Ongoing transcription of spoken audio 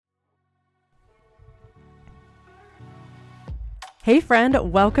Hey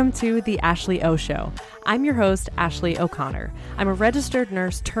friend, welcome to the Ashley O Show. I'm your host, Ashley O'Connor. I'm a registered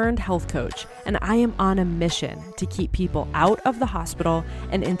nurse turned health coach, and I am on a mission to keep people out of the hospital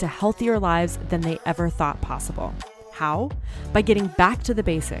and into healthier lives than they ever thought possible. How? By getting back to the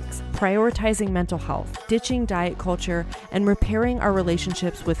basics, prioritizing mental health, ditching diet culture, and repairing our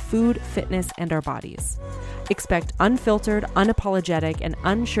relationships with food, fitness, and our bodies. Expect unfiltered, unapologetic, and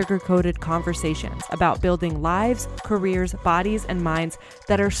unsugar-coated conversations about building lives, careers, bodies, and minds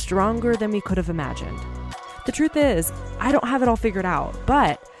that are stronger than we could have imagined. The truth is, I don't have it all figured out,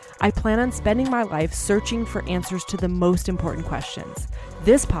 but I plan on spending my life searching for answers to the most important questions.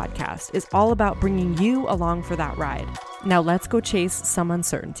 This podcast is all about bringing you along for that ride. Now let's go chase some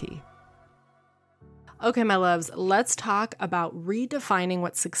uncertainty. Okay, my loves, let's talk about redefining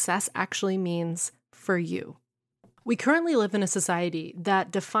what success actually means for you. We currently live in a society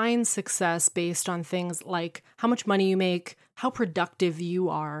that defines success based on things like how much money you make, how productive you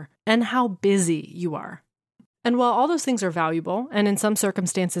are, and how busy you are. And while all those things are valuable, and in some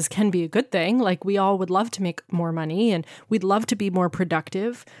circumstances can be a good thing, like we all would love to make more money and we'd love to be more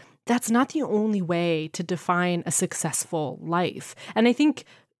productive, that's not the only way to define a successful life. And I think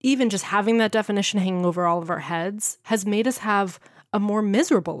even just having that definition hanging over all of our heads has made us have a more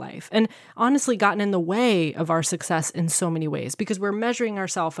miserable life and honestly gotten in the way of our success in so many ways because we're measuring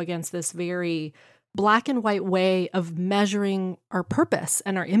ourselves against this very black and white way of measuring our purpose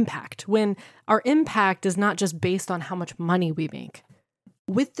and our impact, when our impact is not just based on how much money we make.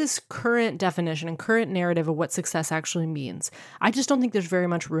 With this current definition and current narrative of what success actually means, I just don't think there's very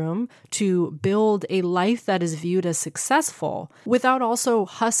much room to build a life that is viewed as successful without also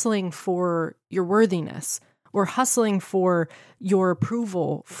hustling for your worthiness or hustling for your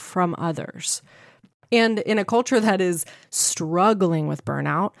approval from others. And in a culture that is struggling with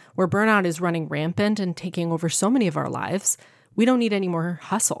burnout, where burnout is running rampant and taking over so many of our lives, we don't need any more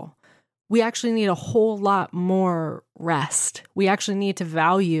hustle. We actually need a whole lot more rest. We actually need to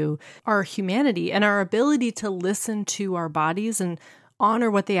value our humanity and our ability to listen to our bodies and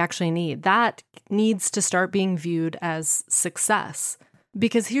honor what they actually need. That needs to start being viewed as success.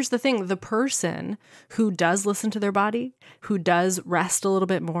 Because here's the thing, the person who does listen to their body, who does rest a little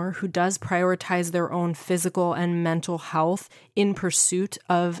bit more, who does prioritize their own physical and mental health in pursuit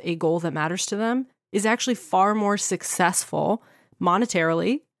of a goal that matters to them, is actually far more successful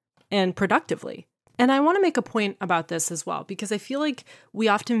monetarily and productively. And I want to make a point about this as well, because I feel like we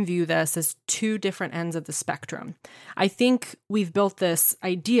often view this as two different ends of the spectrum. I think we've built this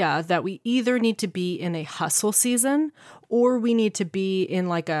idea that we either need to be in a hustle season or we need to be in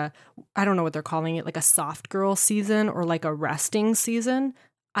like a, I don't know what they're calling it, like a soft girl season or like a resting season.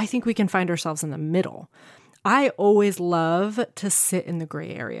 I think we can find ourselves in the middle. I always love to sit in the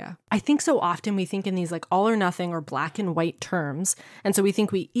gray area. I think so often we think in these like all or nothing or black and white terms. And so we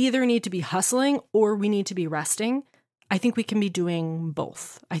think we either need to be hustling or we need to be resting. I think we can be doing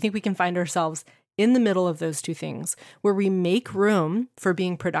both. I think we can find ourselves in the middle of those two things where we make room for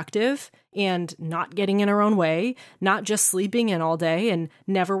being productive and not getting in our own way, not just sleeping in all day and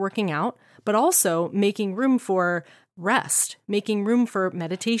never working out, but also making room for rest, making room for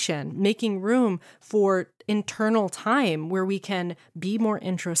meditation, making room for internal time where we can be more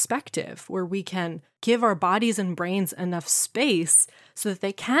introspective, where we can give our bodies and brains enough space so that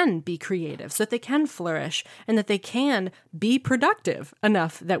they can be creative, so that they can flourish, and that they can be productive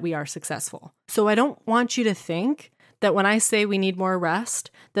enough that we are successful. So I don't want you to think that when I say we need more rest,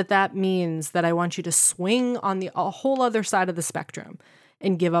 that means that I want you to swing on a whole other side of the spectrum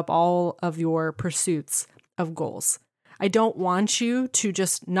and give up all of your pursuits of goals. I don't want you to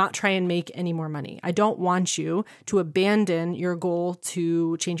just not try and make any more money. I don't want you to abandon your goal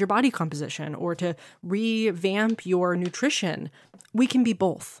to change your body composition or to revamp your nutrition. We can be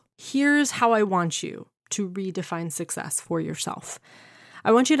both. Here's how I want you to redefine success for yourself.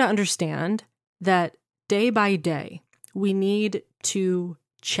 I want you to understand that day by day, we need to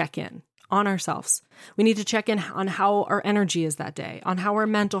check in on ourselves. We need to check in on how our energy is that day, on how our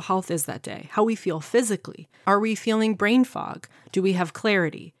mental health is that day, how we feel physically. Are we feeling brain fog? Do we have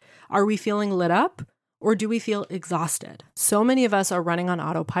clarity? Are we feeling lit up? Or do we feel exhausted? So many of us are running on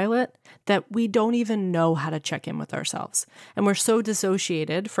autopilot that we don't even know how to check in with ourselves. And we're so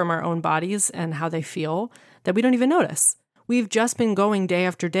dissociated from our own bodies and how they feel that we don't even notice. We've just been going day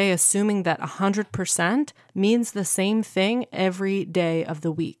after day, assuming that 100% means the same thing every day of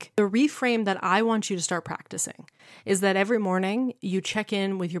the week. The reframe that I want you to start practicing is that every morning you check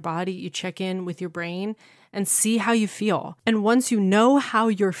in with your body, you check in with your brain, and see how you feel. And once you know how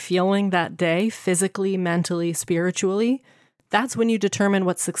you're feeling that day, physically, mentally, spiritually, that's when you determine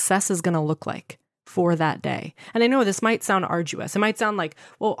what success is going to look like for that day. And I know this might sound arduous. It might sound like,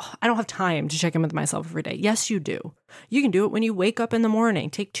 well, I don't have time to check in with myself every day. Yes, you do. You can do it when you wake up in the morning.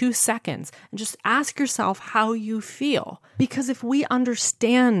 Take 2 seconds and just ask yourself how you feel. Because if we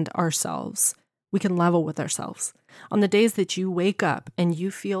understand ourselves, we can level with ourselves. On the days that you wake up and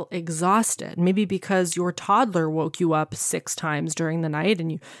you feel exhausted, maybe because your toddler woke you up 6 times during the night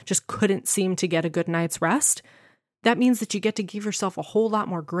and you just couldn't seem to get a good night's rest, that means that you get to give yourself a whole lot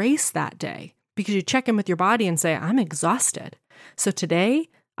more grace that day because you check in with your body and say, I'm exhausted. So today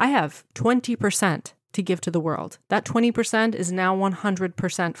I have 20% to give to the world. That 20% is now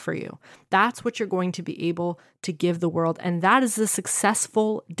 100% for you. That's what you're going to be able to give the world. And that is a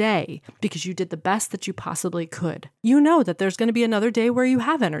successful day because you did the best that you possibly could. You know that there's going to be another day where you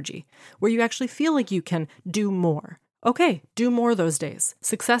have energy, where you actually feel like you can do more. Okay, do more those days.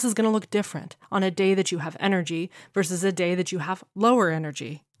 Success is going to look different on a day that you have energy versus a day that you have lower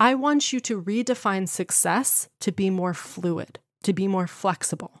energy. I want you to redefine success to be more fluid, to be more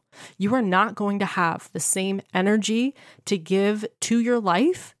flexible. You are not going to have the same energy to give to your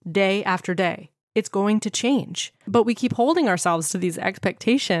life day after day. It's going to change. But we keep holding ourselves to these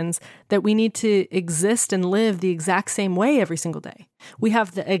expectations that we need to exist and live the exact same way every single day. We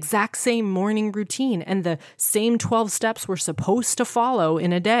have the exact same morning routine and the same 12 steps we're supposed to follow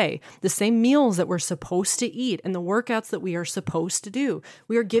in a day, the same meals that we're supposed to eat and the workouts that we are supposed to do.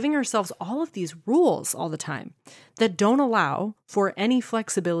 We are giving ourselves all of these rules all the time that don't allow for any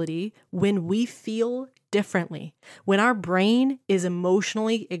flexibility when we feel differently, when our brain is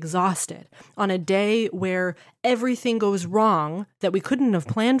emotionally exhausted on a day where everything goes wrong that we couldn't have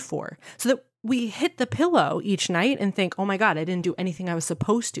planned for, so that we hit the pillow each night and think, oh my God, I didn't do anything I was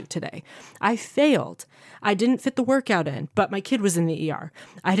supposed to today. I failed. I didn't fit the workout in, but my kid was in the ER.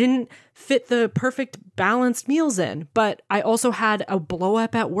 I didn't fit the perfect balanced meals in, but I also had a blow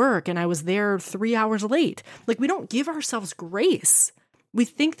up at work and I was there 3 hours late. Like, we don't give ourselves grace. We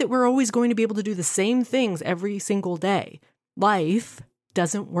think that we're always going to be able to do the same things every single day. Life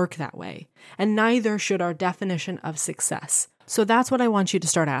doesn't work that way, and neither should our definition of success. So that's what I want you to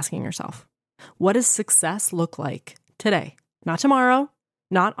start asking yourself. What does success look like today? Not tomorrow,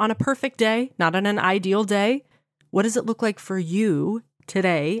 not on a perfect day, not on an ideal day. What does it look like for you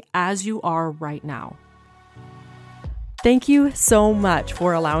today as you are right now? Thank you so much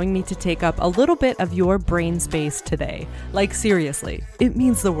for allowing me to take up a little bit of your brain space today. Like, seriously, it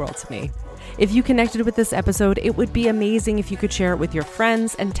means the world to me. If you connected with this episode, it would be amazing if you could share it with your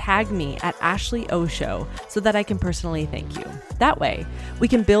friends and tag me at Ashley O Show so that I can personally thank you. That way, we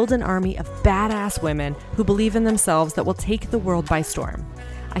can build an army of badass women who believe in themselves that will take the world by storm.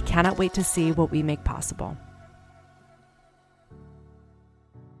 I cannot wait to see what we make possible.